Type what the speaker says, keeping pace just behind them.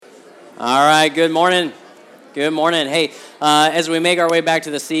All right, good morning. Good morning. Hey, as we make our way back to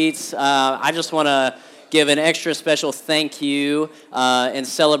the seats, I just want to give an extra special thank you and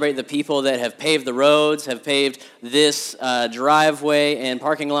celebrate the people that have paved the roads, have paved this driveway and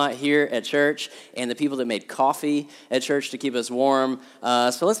parking lot here at church, and the people that made coffee at church to keep us warm.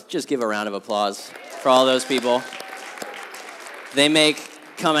 So let's just give a round of applause for all those people. They make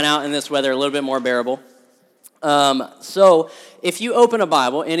coming out in this weather a little bit more bearable. So if you open a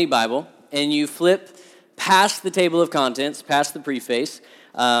Bible, any Bible, and you flip past the table of contents, past the preface,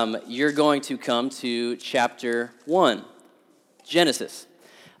 you're going to come to chapter 1, Genesis.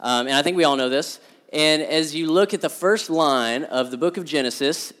 And I think we all know this. And as you look at the first line of the book of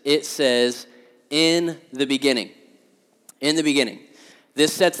Genesis, it says, "In the beginning." In the beginning.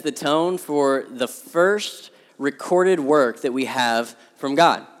 This sets the tone for the first recorded work that we have from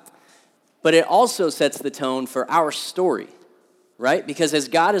God. But it also sets the tone for our story, right? Because as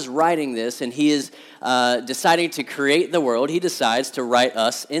God is writing this and he is deciding to create the world, he decides to write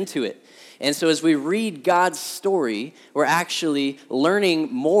us into it. And so as we read God's story, we're actually learning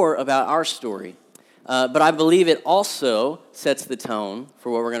more about our story. But I believe it also sets the tone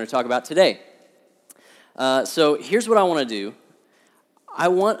for what we're going to talk about today. So here's what I want to do. I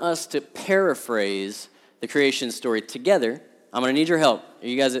want us to paraphrase the creation story together. I'm going to need your help. Are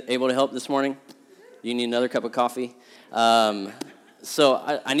you guys able to help this morning? You need another cup of coffee? So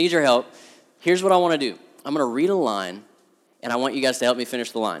I need your help. Here's what I want to do. I'm going to read a line, and I want you guys to help me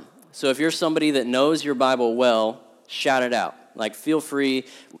finish the line. So if you're somebody that knows your Bible well, shout it out. Like, feel free.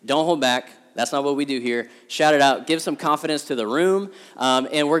 Don't hold back. That's not what we do here. Shout it out. Give some confidence to the room.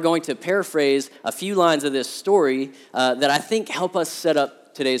 And we're going to paraphrase a few lines of this story that I think help us set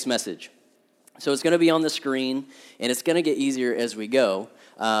up today's message. So it's going to be on the screen, and it's going to get easier as we go.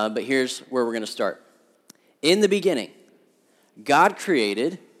 But here's where we're going to start. In the beginning, God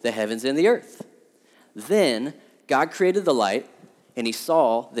created the heavens and the earth. Then God created the light, and he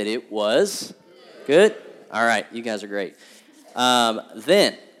saw that it was good. All right, you guys are great.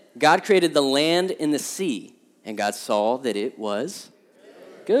 Then God created the land and the sea, and God saw that it was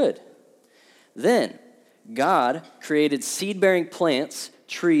good. Then God created seed-bearing plants,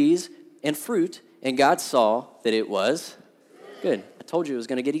 trees, and fruit, and God saw that it was good. I told you it was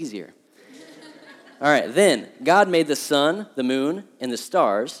going to get easier. All right, then God made the sun, the moon, and the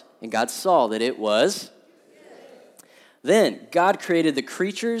stars, and God saw that it was. Then God created the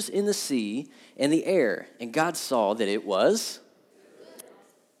creatures in the sea and the air, and God saw that it was.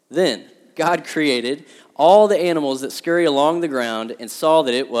 Then God created all the animals that scurry along the ground and saw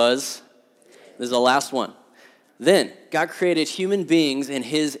that it was. This is the last one. Then God created human beings in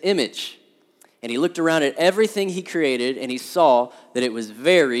his image, and he looked around at everything he created, and he saw that it was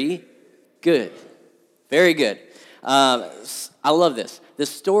very good. Very good. I love this. This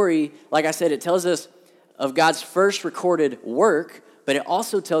story, like I said, it tells us of God's first recorded work, but it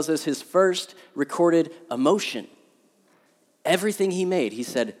also tells us his first recorded emotion. Everything he made, he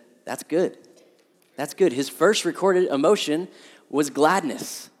said, that's good. That's good. His first recorded emotion was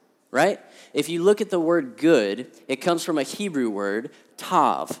gladness, right? If you look at the word good, it comes from a Hebrew word,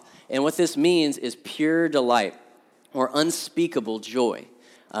 tav. And what this means is pure delight or unspeakable joy.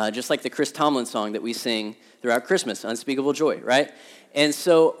 Just like the Chris Tomlin song that we sing throughout Christmas, Unspeakable Joy, right? And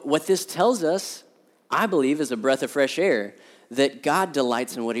so what this tells us, I believe, is a breath of fresh air, that God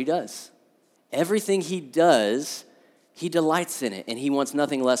delights in what he does. Everything he does, he delights in it, and he wants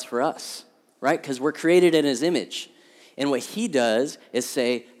nothing less for us, right? Because we're created in his image. And what he does is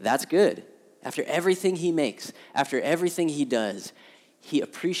say, that's good. After everything he makes, after everything he does, he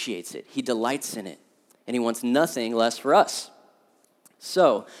appreciates it, he delights in it, and he wants nothing less for us.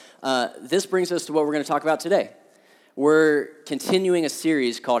 So, this brings us to what we're going to talk about today. We're continuing a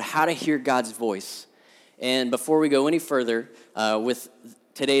series called How to Hear God's Voice. And before we go any further with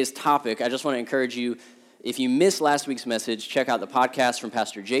today's topic, I just want to encourage you, if you missed last week's message, check out the podcast from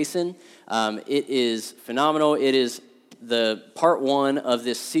Pastor Jason. It is phenomenal. It is the part 1 of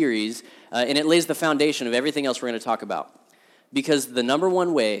this series, and it lays the foundation of everything else we're going to talk about. Because the number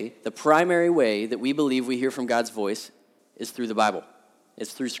one way, the primary way that we believe we hear from God's voice is through the Bible.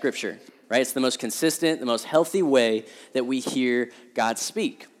 It's through Scripture, right? It's the most consistent, the most healthy way that we hear God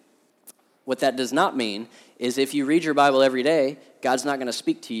speak. What that does not mean is if you read your Bible every day, God's not going to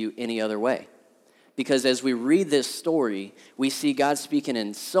speak to you any other way. Because as we read this story, we see God speaking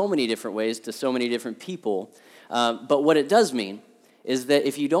in so many different ways to so many different people. But what it does mean is that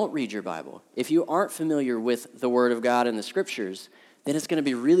if you don't read your Bible, if you aren't familiar with the Word of God and the Scriptures, then it's going to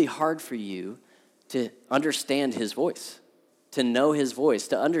be really hard for you to understand his voice. to know his voice,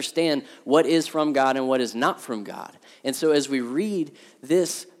 to understand what is from God and what is not from God. And so as we read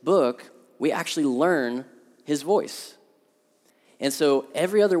this book, we actually learn his voice. And so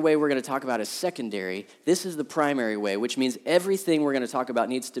every other way we're going to talk about is secondary. This is the primary way, which means everything we're going to talk about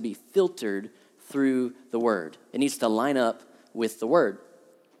needs to be filtered through the Word. It needs to line up with the Word.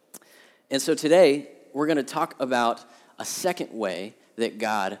 And so today, we're going to talk about a second way that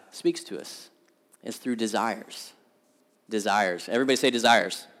God speaks to us. It's through desires. Desires. Everybody say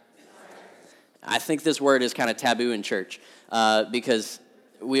desires. I think this word is kind of taboo in church because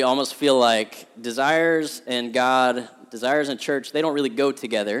we almost feel like desires and God, desires and church, they don't really go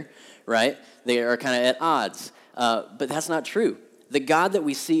together, right? They are kind of at odds. But that's not true. The God that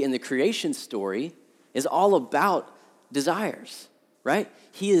we see in the creation story is all about desires, right?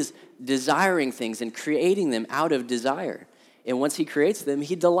 He is desiring things and creating them out of desire. And once he creates them,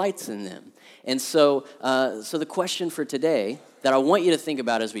 he delights in them. And so the question for today that I want you to think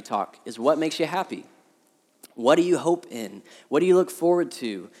about as we talk is, what makes you happy? What do you hope in? What do you look forward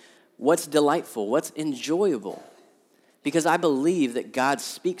to? What's delightful? What's enjoyable? Because I believe that God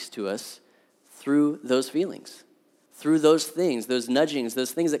speaks to us through those feelings, through those things, those nudgings,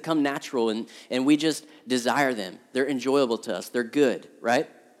 those things that come natural, and we just desire them. They're enjoyable to us. They're good, right?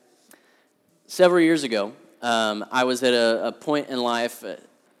 Several years ago, I was at a point in life, a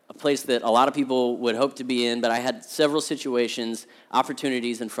place that a lot of people would hope to be in, but I had several situations,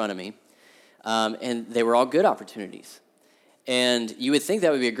 opportunities in front of me, and they were all good opportunities. And you would think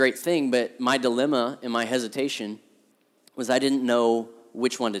that would be a great thing, but my dilemma and my hesitation was I didn't know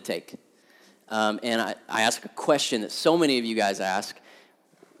which one to take. And I asked a question that so many of you guys ask: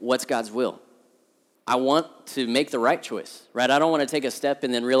 what's God's will? I want to make the right choice, right? I don't want to take a step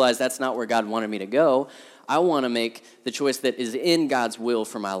and then realize that's not where God wanted me to go. I want to make the choice that is in God's will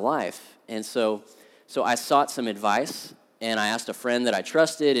for my life. And so I sought some advice, and I asked a friend that I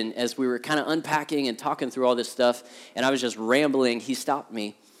trusted, and as we were kind of unpacking and talking through all this stuff, and I was just rambling, he stopped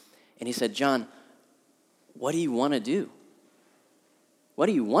me, and he said, "John, what do you want to do? What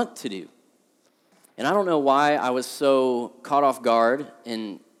do you want to do?" And I don't know why I was so caught off guard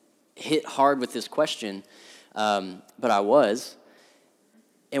and hit hard with this question, but I was.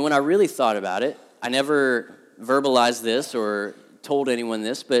 And when I really thought about it, I never verbalized this or told anyone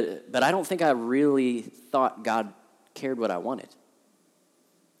this, but I don't think I really thought God cared what I wanted.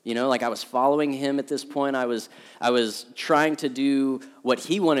 You know, like I was following him at this point. I was trying to do what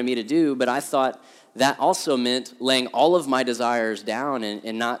he wanted me to do, but I thought that also meant laying all of my desires down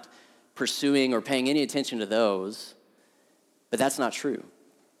and not pursuing or paying any attention to those. But that's not true.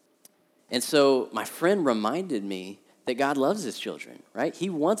 And so my friend reminded me that God loves his children, right? He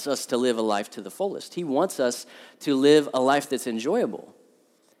wants us to live a life to the fullest. He wants us to live a life that's enjoyable.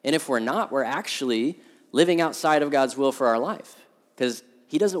 And if we're not, we're actually living outside of God's will for our life, because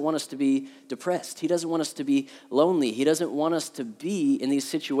he doesn't want us to be depressed. He doesn't want us to be lonely. He doesn't want us to be in these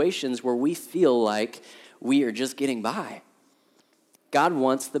situations where we feel like we are just getting by. God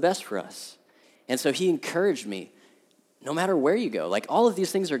wants the best for us. And so he encouraged me, no matter where you go, like all of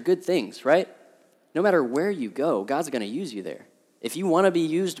these things are good things, right? No matter where you go, God's going to use you there. If you want to be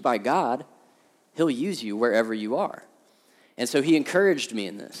used by God, he'll use you wherever you are. And so he encouraged me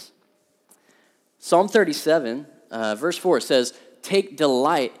in this. Psalm 37, verse 4 says, "Take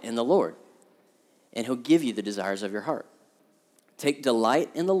delight in the Lord, and he'll give you the desires of your heart." Take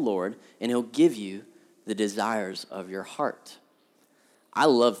delight in the Lord, and he'll give you the desires of your heart. I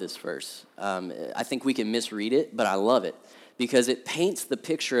love this verse. I think we can misread it, but I love it because it paints the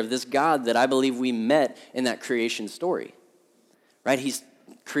picture of this God that I believe we met in that creation story, right? He's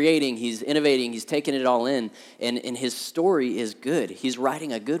creating, he's innovating, he's taking it all in, and his story is good. He's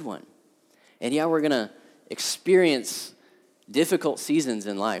writing a good one. And yeah, we're going to experience difficult seasons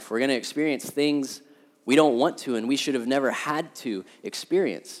in life. We're going to experience things we don't want to and we should have never had to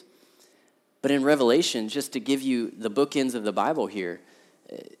experience. But in Revelation, just to give you the bookends of the Bible here,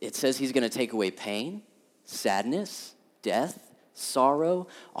 it says he's going to take away pain, sadness, death, sorrow,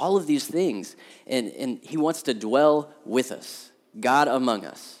 all of these things. And he wants to dwell with us, God among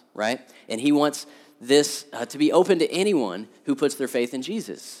us, right? And he wants this to be open to anyone who puts their faith in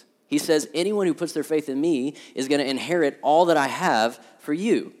Jesus. He says, anyone who puts their faith in me is going to inherit all that I have for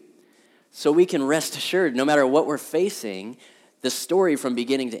you. So we can rest assured, no matter what we're facing, the story from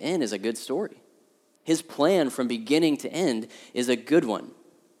beginning to end is a good story. His plan from beginning to end is a good one.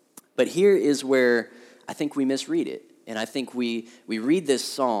 But here is where I think we misread it. And I think we read this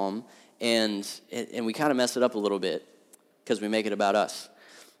psalm and we kind of mess it up a little bit because we make it about us.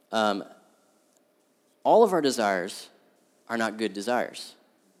 All of our desires are not good desires,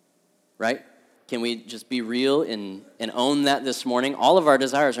 right? Can we just be real and own that this morning? All of our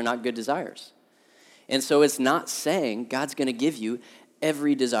desires are not good desires. And so it's not saying God's going to give you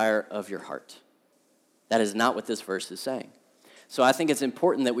every desire of your heart. That is not what this verse is saying. So I think it's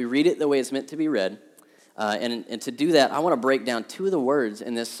important that we read it the way it's meant to be read. And to do that, I want to break down two of the words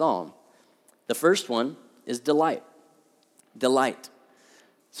in this psalm. The first one is delight. Delight.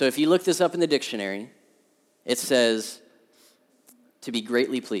 So if you look this up in the dictionary, it says to be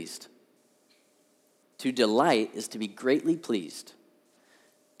greatly pleased. To delight is to be greatly pleased,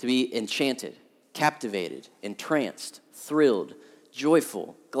 to be enchanted, captivated, entranced, thrilled,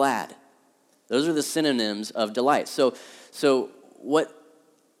 joyful, glad. Those are the synonyms of delight. So what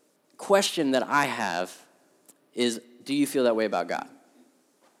question that I have is, do you feel that way about God?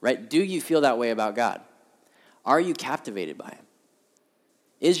 Right? Do you feel that way about God? Are you captivated by him?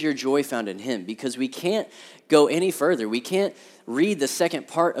 Is your joy found in him? Because we can't go any further. We can't read the second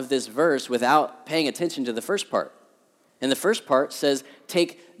part of this verse without paying attention to the first part. And the first part says,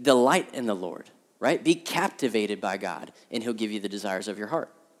 take delight in the Lord, right? Be captivated by God, and he'll give you the desires of your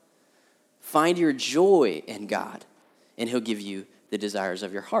heart. Find your joy in God, and he'll give you the desires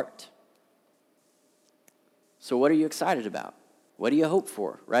of your heart. So what are you excited about? What do you hope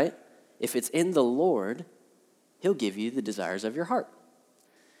for, right? If it's in the Lord, he'll give you the desires of your heart.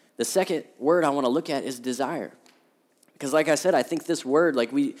 The second word I want to look at is desire. Because like I said, I think this word,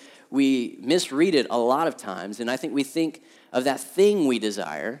 like we misread it a lot of times, and I think we think of that thing we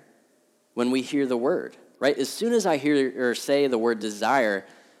desire when we hear the word, right? As soon as I hear or say the word desire,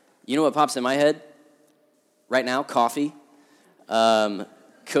 you know what pops in my head right now? Coffee,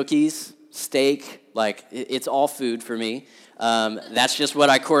 cookies, steak, like it's all food for me. That's just what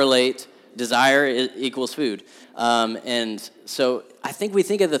I correlate. Desire equals food. And so I think we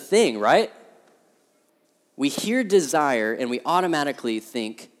think of the thing, right? We hear desire and we automatically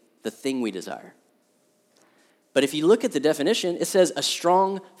think the thing we desire. But if you look at the definition, it says a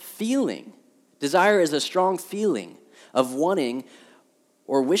strong feeling. Desire is a strong feeling of wanting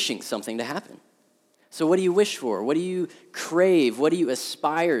or wishing something to happen. So what do you wish for? What do you crave? What do you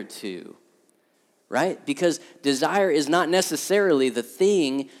aspire to? Right? Because desire is not necessarily the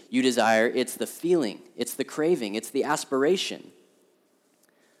thing you desire, it's the feeling, it's the craving, it's the aspiration.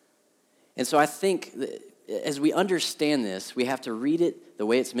 And so I think that as we understand this, we have to read it the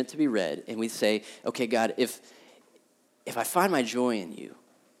way it's meant to be read, and we say, okay, God, if I find my joy in you,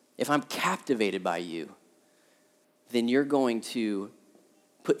 if I'm captivated by you, then you're going to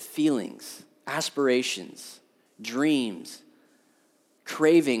put feelings, aspirations, dreams,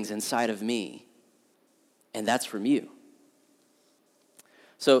 cravings inside of me. And that's from you.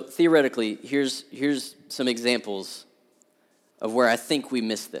 So theoretically, here's some examples of where I think we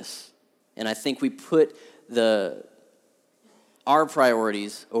miss this. And I think we put our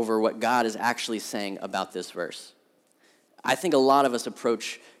priorities over what God is actually saying about this verse. I think a lot of us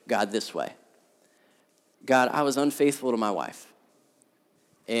approach God this way. God, I was unfaithful to my wife.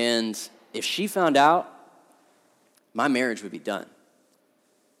 And if she found out, my marriage would be done.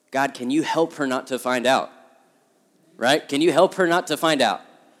 God, can you help her not to find out? Right? Can you help her not to find out?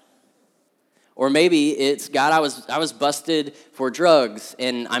 Or maybe it's, God, I was busted for drugs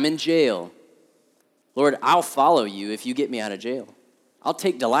and I'm in jail. Lord, I'll follow you if you get me out of jail. I'll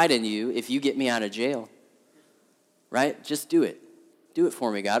take delight in you if you get me out of jail. Right? Just do it. Do it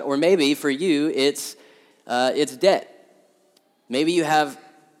for me, God. Or maybe for you, it's debt. Maybe you have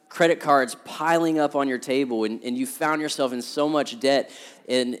credit cards piling up on your table and you found yourself in so much debt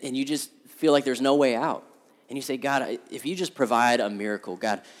and you just feel like there's no way out. And you say, God, if you just provide a miracle,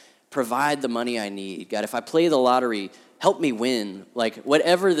 God, provide the money I need. God, if I play the lottery, help me win. Like,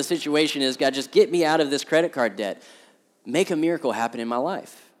 whatever the situation is, God, just get me out of this credit card debt. Make a miracle happen in my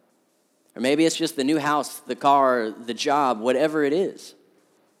life. Or maybe it's just the new house, the car, the job, whatever it is.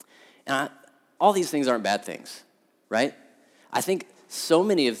 And all these things aren't bad things, right? I think so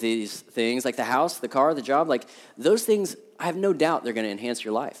many of these things, like the house, the car, the job, like those things, I have no doubt they're going to enhance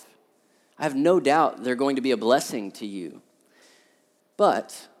your life. I have no doubt they're going to be a blessing to you.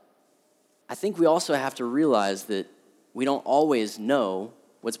 But I think we also have to realize that we don't always know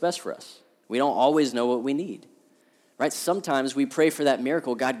what's best for us. We don't always know what we need, right? Sometimes we pray for that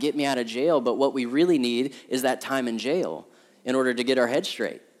miracle, God, get me out of jail, but what we really need is that time in jail in order to get our head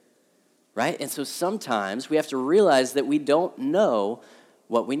straight, right? And so sometimes we have to realize that we don't know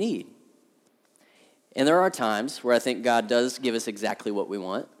what we need. And there are times where I think God does give us exactly what we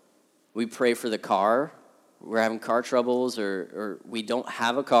want. We pray for the car. We're having car troubles or we don't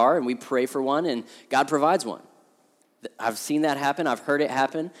have a car, and we pray for one, and God provides one. I've seen that happen. I've heard it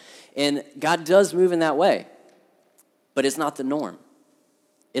happen. And God does move in that way. But it's not the norm.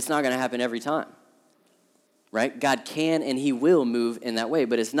 It's not going to happen every time. right? God can and he will move in that way,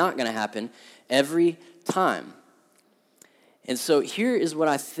 but it's not going to happen every time. And so here is what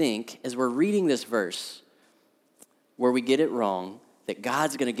I think as we're reading this verse where we get it wrong, that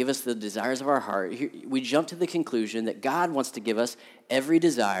God's going to give us the desires of our heart. Here, we jump to the conclusion that God wants to give us every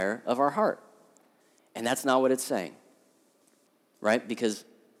desire of our heart. And that's not what it's saying, right? Because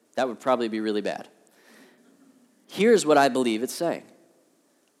that would probably be really bad. Here's what I believe it's saying.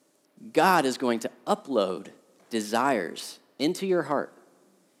 God is going to upload desires into your heart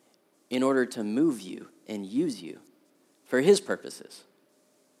in order to move you and use you for his purposes,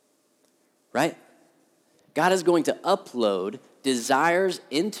 right? God is going to upload desires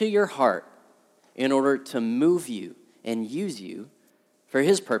into your heart in order to move you and use you for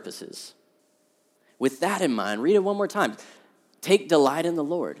his purposes. With that in mind, read it one more time. Take delight in the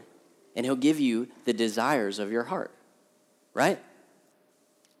Lord, and he'll give you the desires of your heart, right?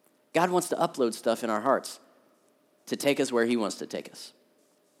 God wants to upload stuff in our hearts to take us where he wants to take us.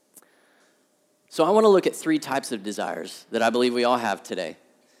 So I want to look at 3 types of desires that I believe we all have today.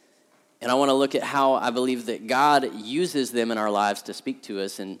 And I want to look at how I believe that God uses them in our lives to speak to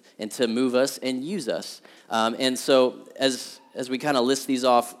us and to move us and use us. And so as we kind of list these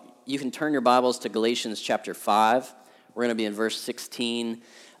off, you can turn your Bibles to Galatians chapter 5. We're going to be in verse 16.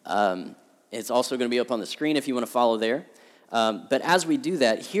 It's also going to be up on the screen if you want to follow there. But as we do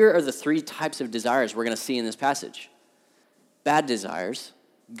that, here are the 3 types of desires we're going to see in this passage. Bad desires,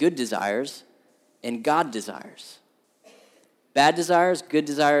 good desires, and God desires. Bad desires, good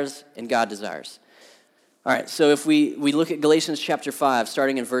desires, and God desires. All right, so if we look at Galatians chapter 5,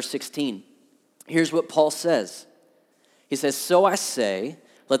 starting in verse 16, here's what Paul says. He says, "So I say,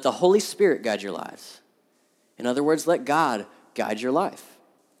 let the Holy Spirit guide your lives." In other words, let God guide your life.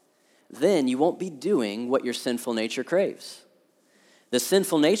 Then you won't be doing what your sinful nature craves. The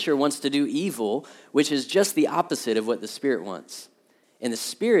sinful nature wants to do evil, which is just the opposite of what the Spirit wants. And the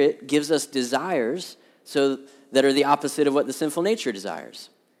Spirit gives us desires that are the opposite of what the sinful nature desires.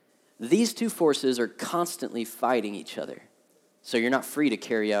 These 2 forces are constantly fighting each other, so you're not free to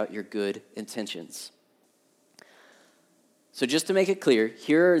carry out your good intentions. So just to make it clear,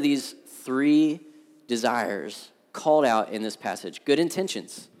 here are these 3 desires called out in this passage. Good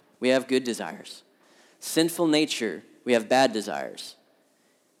intentions, we have good desires. Sinful nature, we have bad desires.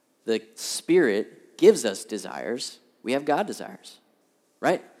 The Spirit gives us desires, we have God desires,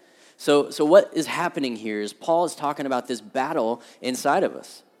 right? So what is happening here is Paul is talking about this battle inside of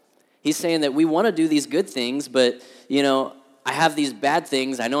us. He's saying that we want to do these good things, but, I have these bad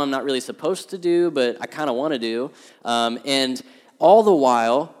things I know I'm not really supposed to do, but I kind of want to do. And all the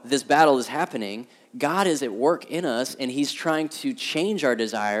while this battle is happening, God is at work in us, and he's trying to change our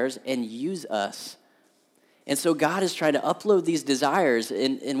desires and use us. And so God is trying to upload these desires,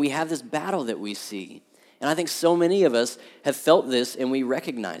 and we have this battle that we see. And I think so many of us have felt this, and we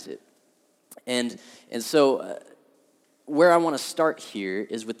recognize it. And so where I want to start here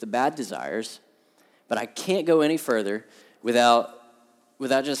is with the bad desires, but I can't go any further without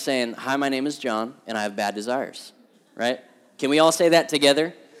just saying, "Hi, my name is John, and I have bad desires," right? Can we all say that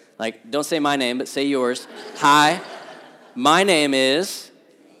together? Like, don't say my name, but say yours. "Hi, my name is,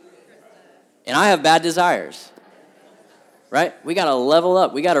 and I have bad desires," right? We got to level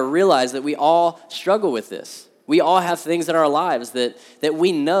up. We got to realize that we all struggle with this. We all have things in our lives that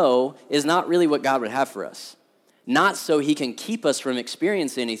we know is not really what God would have for us. Not so he can keep us from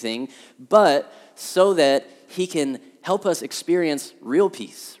experiencing anything, but so that he can help us experience real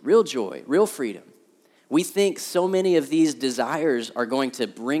peace, real joy, real freedom. We think so many of these desires are going to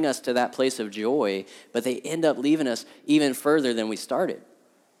bring us to that place of joy, but they end up leaving us even further than we started.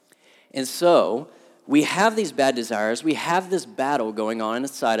 And so we have these bad desires. We have this battle going on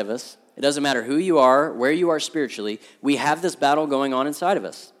inside of us. It doesn't matter who you are, where you are spiritually. We have this battle going on inside of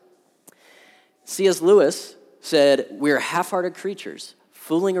us. C.S. Lewis said, "We're half-hearted creatures,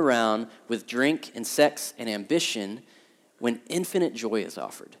 fooling around with drink and sex and ambition when infinite joy is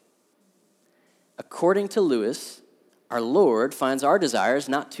offered." According to Lewis, our Lord finds our desires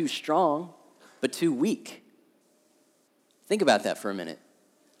not too strong, but too weak. Think about that for a minute.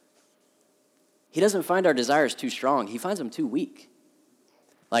 He doesn't find our desires too strong. He finds them too weak.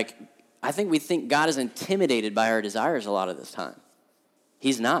 Like, I think we think God is intimidated by our desires a lot of this time.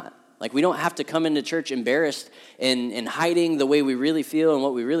 He's not. Like, we don't have to come into church embarrassed and hiding the way we really feel and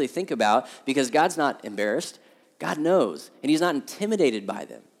what we really think about, because God's not embarrassed. God knows, and he's not intimidated by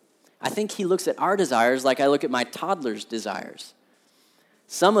them. I think he looks at our desires like I look at my toddler's desires.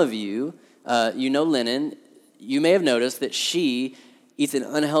 Some of you, Lennon, you may have noticed that she eats an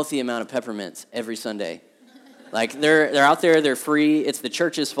unhealthy amount of peppermints every Sunday. Like, they're out there, they're free, it's the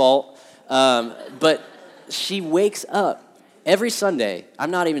church's fault. But she wakes up every Sunday,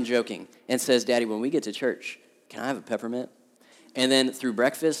 I'm not even joking, and says, Daddy, when we get to church, can I have a peppermint? And then through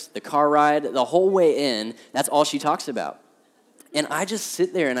breakfast, the car ride, the whole way in, that's all she talks about. And I just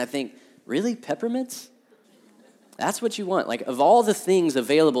sit there and I think, really, peppermints? That's what you want. Like, of all the things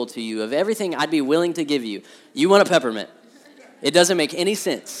available to you, of everything I'd be willing to give you, you want a peppermint. It doesn't make any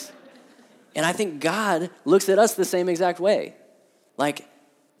sense. And I think God looks at us the same exact way. Like,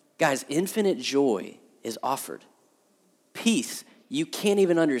 guys, infinite joy is offered. Peace you can't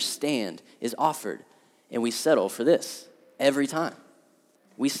even understand is offered. And we settle for this every time.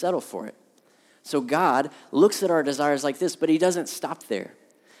 We settle for it. So God looks at our desires like this, but he doesn't stop there.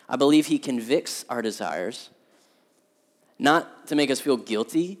 I believe he convicts our desires, not to make us feel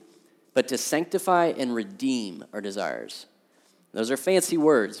guilty, but to sanctify and redeem our desires. Those are fancy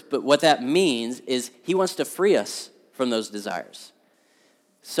words, but what that means is he wants to free us from those desires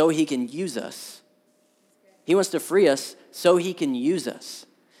so he can use us. He wants to free us so he can use us.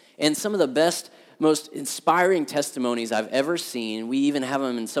 And some of the best, most inspiring testimonies I've ever seen, we even have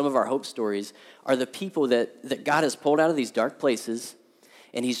them in some of our hope stories, are the people that God has pulled out of these dark places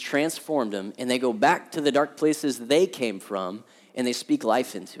and he's transformed them, and they go back to the dark places they came from and they speak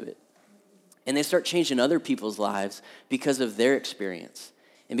life into it. And they start changing other people's lives because of their experience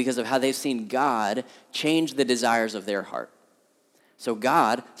and because of how they've seen God change the desires of their heart. So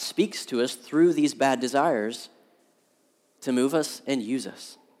God speaks to us through these bad desires to move us and use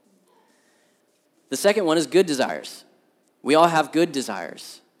us. The second one is good desires. We all have good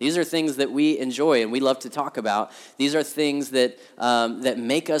desires. These are things that we enjoy and we love to talk about. These are things that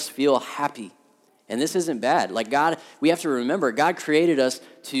make us feel happy. And this isn't bad. Like God, we have to remember, God created us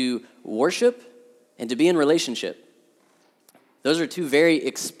to worship and to be in relationship. Those are two very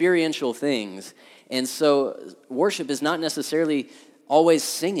experiential things. And so worship is not necessarily always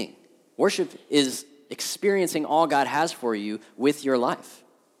singing. Worship is experiencing all God has for you with your life,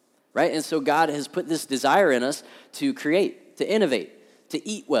 right? And so God has put this desire in us to create, to innovate, to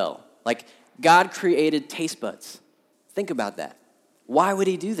eat well. Like God created taste buds. Think about that. Why would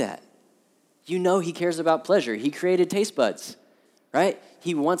he do that? You know he cares about pleasure. He created taste buds, right?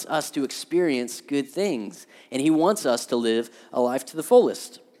 He wants us to experience good things, and he wants us to live a life to the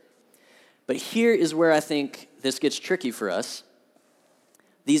fullest. But here is where I think this gets tricky for us.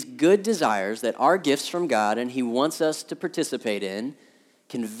 These good desires that are gifts from God and he wants us to participate in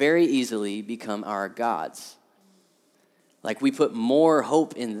can very easily become our gods. Like we put more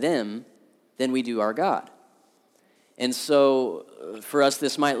hope in them than we do our God. And so for us,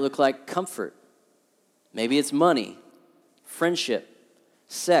 this might look like comfort. Maybe it's money, friendship,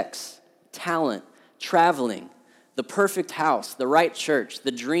 sex, talent, traveling, the perfect house, the right church,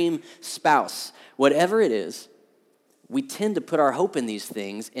 the dream spouse, whatever it is, we tend to put our hope in these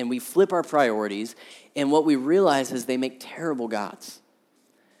things and we flip our priorities, and what we realize is they make terrible gods.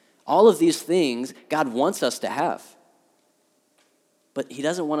 All of these things God wants us to have, but he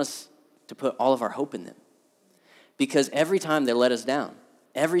doesn't want us to put all of our hope in them. Because every time they let us down,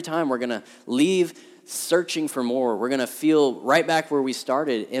 every time we're going to leave searching for more, we're going to feel right back where we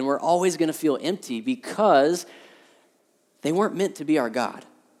started, and we're always going to feel empty because they weren't meant to be our God.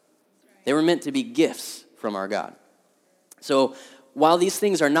 They were meant to be gifts from our God. So while these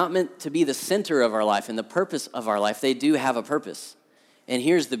things are not meant to be the center of our life and the purpose of our life, they do have a purpose. And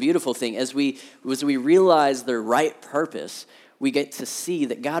here's the beautiful thing. As we realize their right purpose, we get to see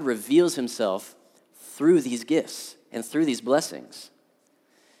that God reveals himself through these gifts and through these blessings.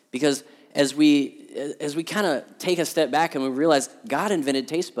 Because as we kind of take a step back and we realize God invented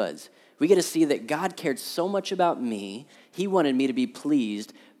taste buds, we get to see that God cared so much about me, he wanted me to be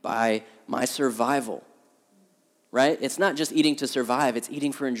pleased by my survival, right? It's not just eating to survive, it's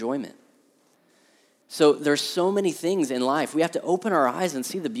eating for enjoyment. So there's so many things in life. We have to open our eyes and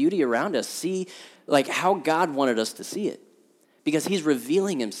see the beauty around us, see like how God wanted us to see it. Because he's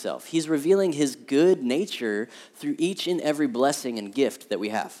revealing himself. He's revealing his good nature through each and every blessing and gift that we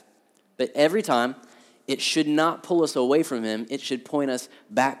have. But every time, it should not pull us away from him. It should point us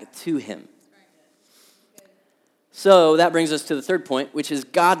back to him. So that brings us to the third point, which is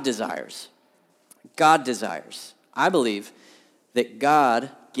God desires. God desires. I believe that God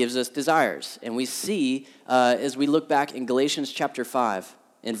gives us desires. And we see, as we look back in Galatians chapter 5,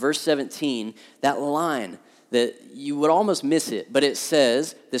 in verse 17, that line that you would almost miss it, but it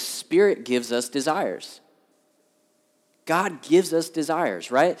says, the Spirit gives us desires. God gives us desires,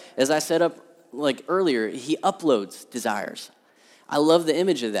 right? As I said up like earlier, he uploads desires. I love the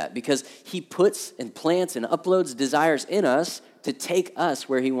image of that because he puts and plants and uploads desires in us to take us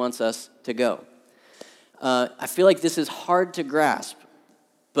where he wants us to go. I feel like this is hard to grasp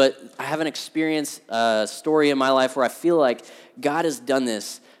But I have an experience, story in my life where I feel like God has done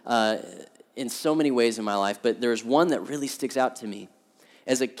this in so many ways in my life, but there's one that really sticks out to me.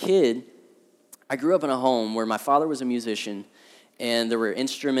 As a kid, I grew up in a home where my father was a musician, and there were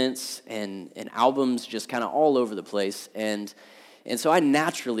instruments and albums just kind of all over the place. And so I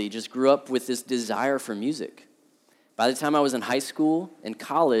naturally just grew up with this desire for music. By the time I was in high school and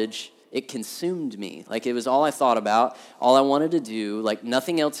college, it consumed me. Like, it was all I thought about, all I wanted to do. Like,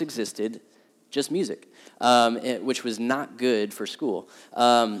 nothing else existed, just music, which was not good for school.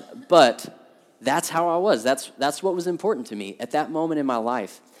 But that's how I was. That's what was important to me at that moment in my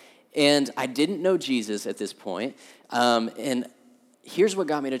life. And I didn't know Jesus at this point. And here's what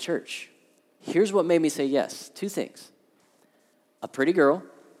got me to church. Here's what made me say yes. Two things: a pretty girl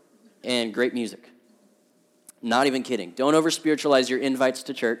and great music. Not even kidding. Don't over-spiritualize your invites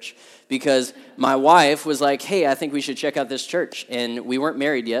to church, because my wife was like, hey, I think we should check out this church. And we weren't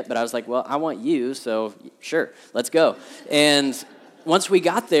married yet, but I was like, well, I want you, so sure, let's go. And once we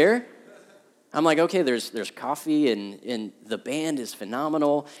got there, I'm like, okay, there's coffee, and the band is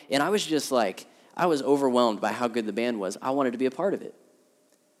phenomenal. And I was just like, I was overwhelmed by how good the band was. I wanted to be a part of it.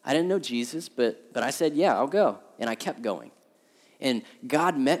 I didn't know Jesus, but I said, yeah, I'll go. And I kept going. And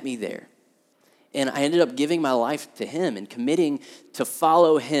God met me there. And I ended up giving my life to him and committing to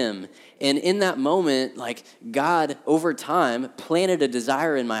follow him. And in that moment, like, God, over time, planted a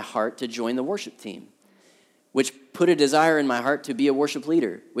desire in my heart to join the worship team, which put a desire in my heart to be a worship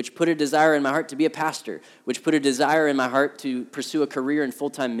leader, which put a desire in my heart to be a pastor, which put a desire in my heart to pursue a career in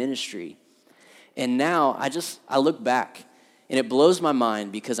full-time ministry. And now I look back, and it blows my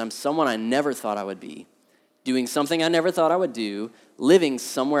mind, because I'm someone I never thought I would be, doing something I never thought I would do, living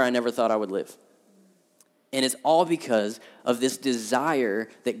somewhere I never thought I would live. And it's all because of this desire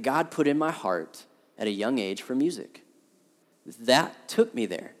that God put in my heart at a young age for music. That took me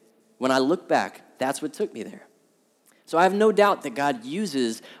there. When I look back, that's what took me there. So I have no doubt that God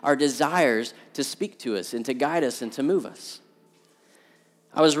uses our desires to speak to us and to guide us and to move us.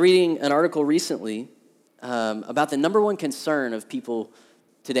 I was reading an article recently about the number one concern of people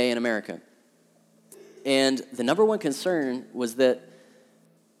today in America. And the number one concern was that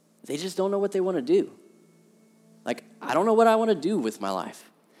they just don't know what they want to do. Like, I don't know what I want to do with my life.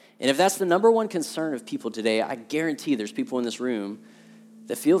 And if that's the number one concern of people today, I guarantee there's people in this room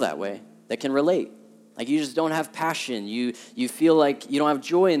that feel that way, that can relate. Like, you just don't have passion. You feel like you don't have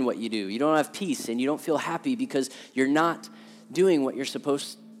joy in what you do. You don't have peace, and you don't feel happy because you're not doing what you're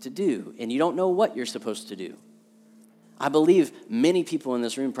supposed to do, and you don't know what you're supposed to do. I believe many people in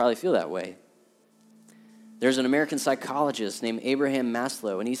this room probably feel that way. There's an American psychologist named Abraham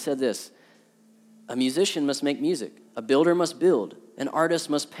Maslow, and he said this: a musician must make music, a builder must build, an artist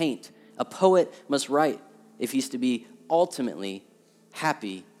must paint, a poet must write if he's to be ultimately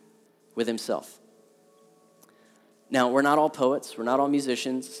happy with himself. Now, we're not all poets, we're not all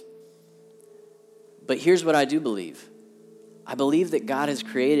musicians, but here's what I do believe. I believe that God has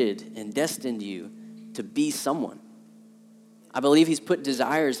created and destined you to be someone. I believe he's put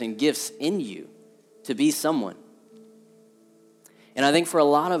desires and gifts in you to be someone. And I think for a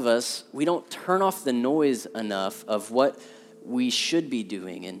lot of us, we don't turn off the noise enough of what we should be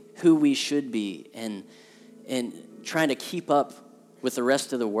doing and who we should be, and trying to keep up with the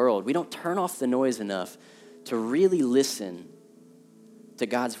rest of the world. We don't turn off the noise enough to really listen to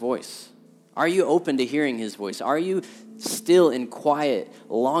God's voice. Are you open to hearing his voice? Are you still in quiet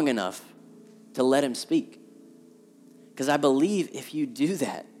long enough to let him speak? Because I believe if you do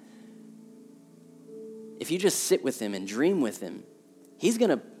that, if you just sit with him and dream with him, He's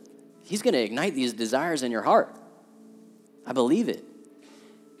gonna ignite these desires in your heart. I believe it.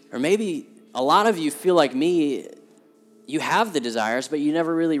 Or maybe a lot of you feel like me, you have the desires, but you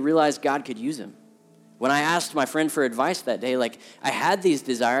never really realized God could use them. When I asked my friend for advice that day, like, I had these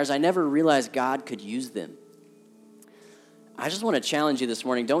desires, I never realized God could use them. I just want to challenge you this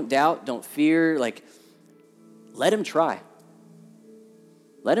morning. Don't doubt, don't fear, like, let him try.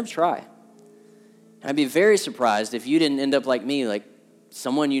 Let him try. And I'd be very surprised if you didn't end up like me, like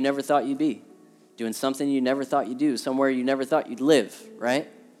someone you never thought you'd be, doing something you never thought you'd do, somewhere you never thought you'd live, right?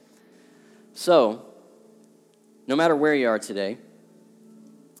 So, no matter where you are today,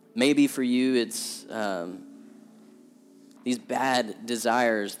 maybe for you it's these bad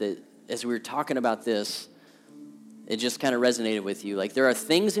desires that, as we were talking about this, it just kind of resonated with you. Like, there are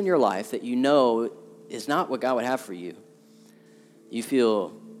things in your life that you know is not what God would have for you. You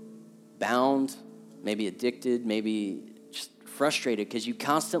feel bound, maybe addicted, maybe just frustrated because you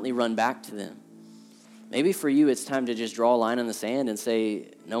constantly run back to them. Maybe for you, it's time to just draw a line in the sand and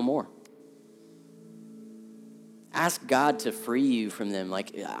say, no more. Ask God to free you from them.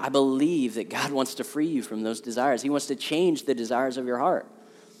 Like, I believe that God wants to free you from those desires. He wants to change the desires of your heart.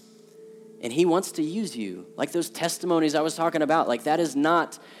 And he wants to use you. Like those testimonies I was talking about, like that is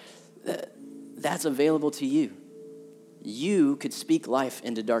not, that's available to you. You could speak life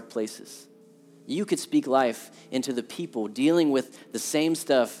into dark places. You could speak life into the people dealing with the same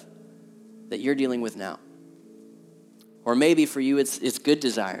stuff that you're dealing with now. Or maybe for you, it's good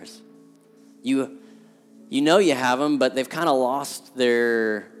desires. You know you have them, but they've kind of lost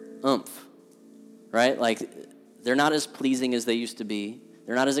their oomph, right? Like they're not as pleasing as they used to be.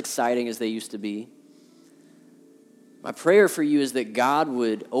 They're not as exciting as they used to be. My prayer for you is that God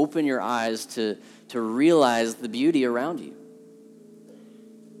would open your eyes to realize the beauty around you.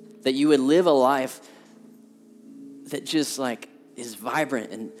 That you would live a life that just like is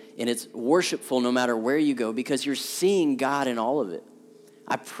vibrant and it's worshipful no matter where you go because you're seeing God in all of it.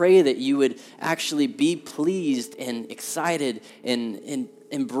 I pray that you would actually be pleased and excited and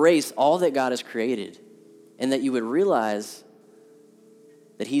embrace all that God has created and that you would realize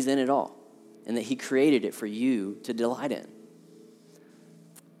that he's in it all and that he created it for you to delight in.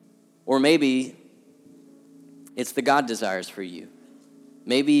 Or maybe it's the God desires for you.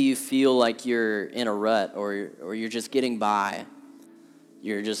 Maybe you feel like you're in a rut or you're just getting by.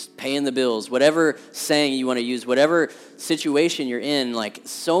 You're just paying the bills. Whatever saying you want to use, whatever situation you're in, like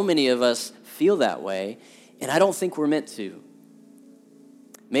so many of us feel that way, and I don't think we're meant to.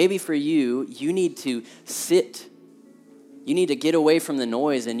 Maybe for you, you need to sit. You need to get away from the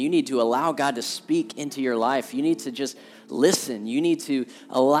noise, and you need to allow God to speak into your life. You need to just listen. You need to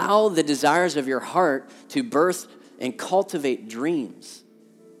allow the desires of your heart to birth and cultivate dreams.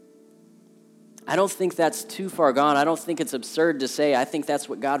 I don't think that's too far gone. I don't think it's absurd to say I think that's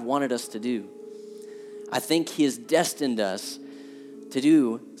what God wanted us to do. I think he has destined us to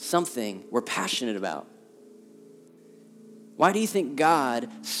do something we're passionate about. Why do you think God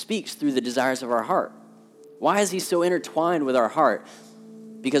speaks through the desires of our heart? Why is he so intertwined with our heart?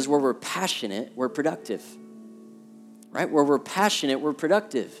 Because where we're passionate, we're productive. Right? Where we're passionate, we're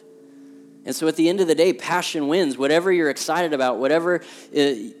productive. And so at the end of the day, passion wins. Whatever you're excited about, whatever,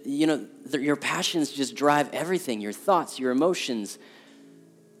 your passions just drive everything. Your thoughts, your emotions,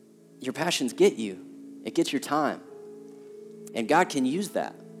 your passions get you. It gets your time. And God can use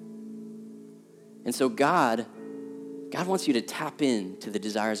that. And so God wants you to tap into the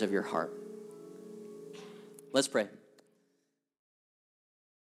desires of your heart. Let's pray.